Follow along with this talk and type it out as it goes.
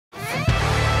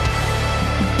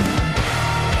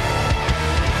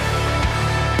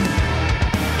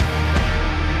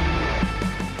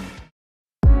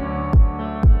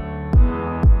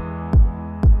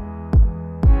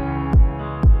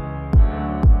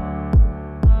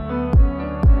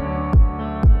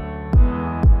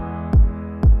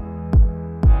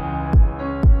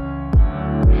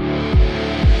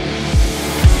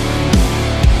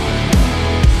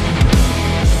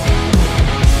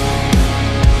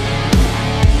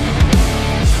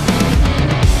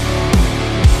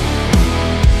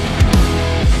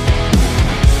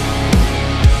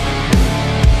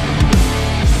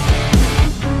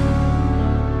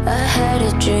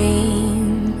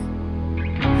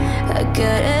I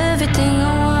got everything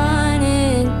I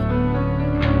wanted.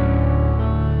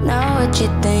 Now what you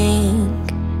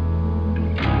think?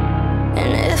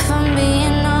 And if I'm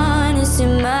being honest,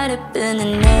 it might have been a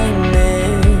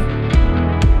nightmare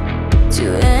to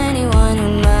anyone who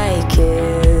might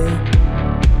care.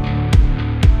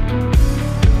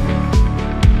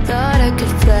 Thought I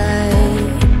could fly,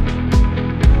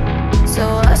 so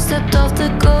I stepped off the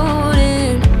golden.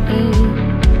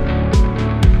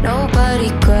 Nobody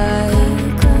cried,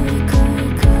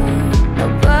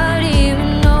 nobody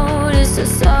even noticed. I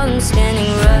saw them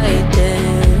standing right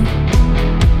there,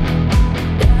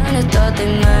 and I thought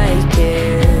they might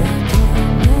care.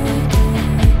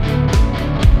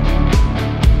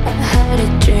 I had a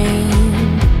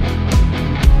dream,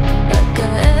 I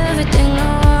got everything I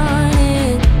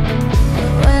wanted,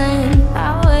 but when I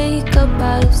wake up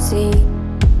I'll see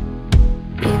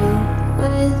you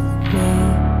with me.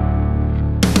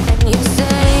 And you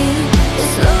say,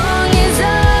 as long as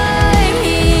I'm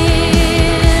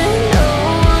here, no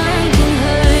one can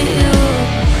hurt you.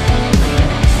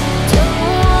 Don't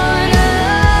wanna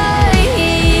lie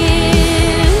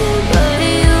here, but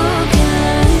you can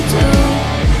learn to.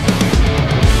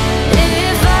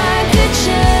 If I could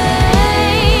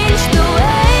change the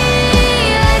way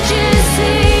that you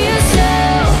see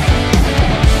yourself,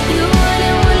 you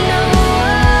wouldn't wonder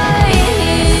why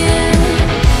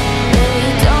they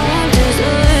don't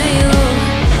deserve you.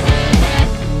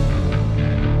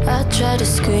 I tried to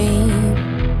scream,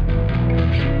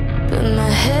 but my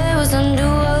head was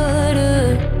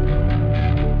underwater.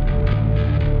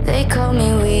 They call me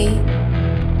weak,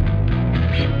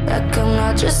 like I'm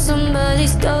not just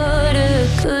somebody's daughter.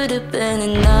 Could have been a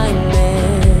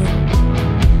nightmare,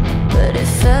 but it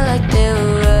felt like they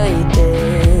were right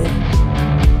there.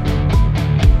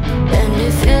 And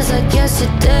it feels like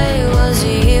yesterday was a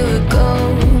year ago,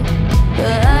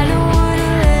 but I don't wanna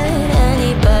let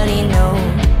anybody know,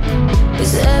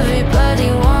 'cause everybody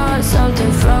wants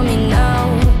something from me now,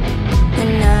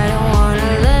 and I don't wanna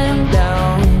let them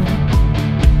down.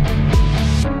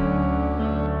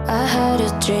 I had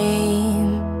a dream,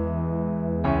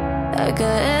 I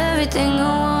got everything I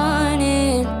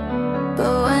wanted,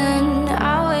 but when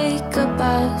I wake up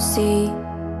I'll see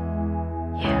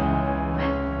you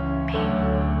with me.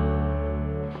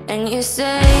 And you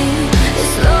say,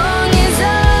 as long as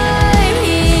I'm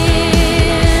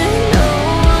here, no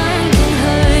one can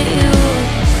hurt you.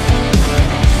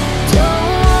 Don't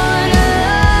wanna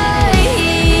lie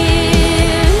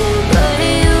here, but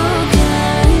you can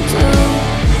learn to.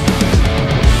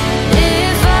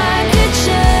 If I could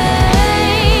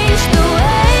change the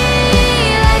way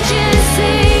that you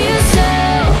see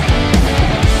yourself,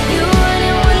 you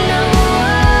wouldn't wonder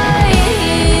why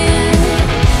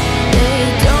they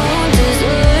don't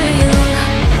deserve you.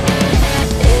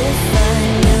 If I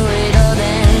knew it all,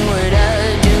 then would I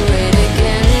do it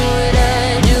again? Would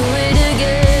I do it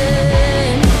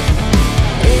again?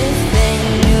 If they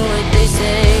knew what they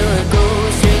say would go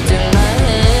straight to my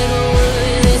head, what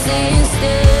would they say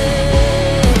instead?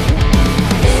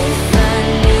 If I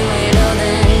knew it all,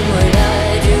 then would I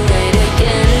do it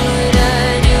again? Would I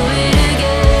do it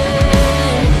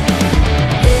again?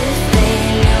 If they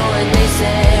knew what they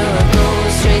said would go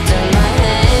straight to my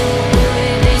head, what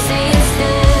would they say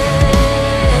instead?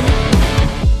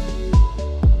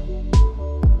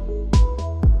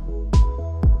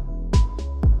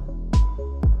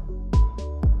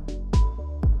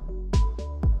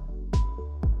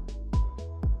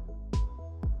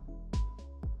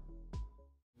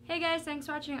 Hey guys, thanks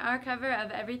for watching our cover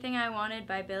of Everything I Wanted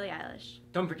by Billie Eilish.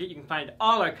 Don't forget you can find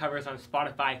all our covers on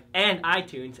Spotify and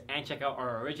iTunes, and check out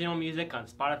our original music on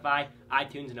Spotify,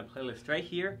 iTunes, and a playlist right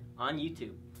here on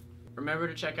YouTube. Remember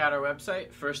to check out our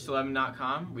website,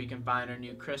 first11.com, where you can find our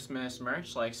new Christmas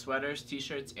merch like sweaters,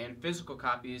 t-shirts, and physical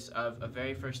copies of A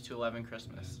Very First to 11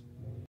 Christmas.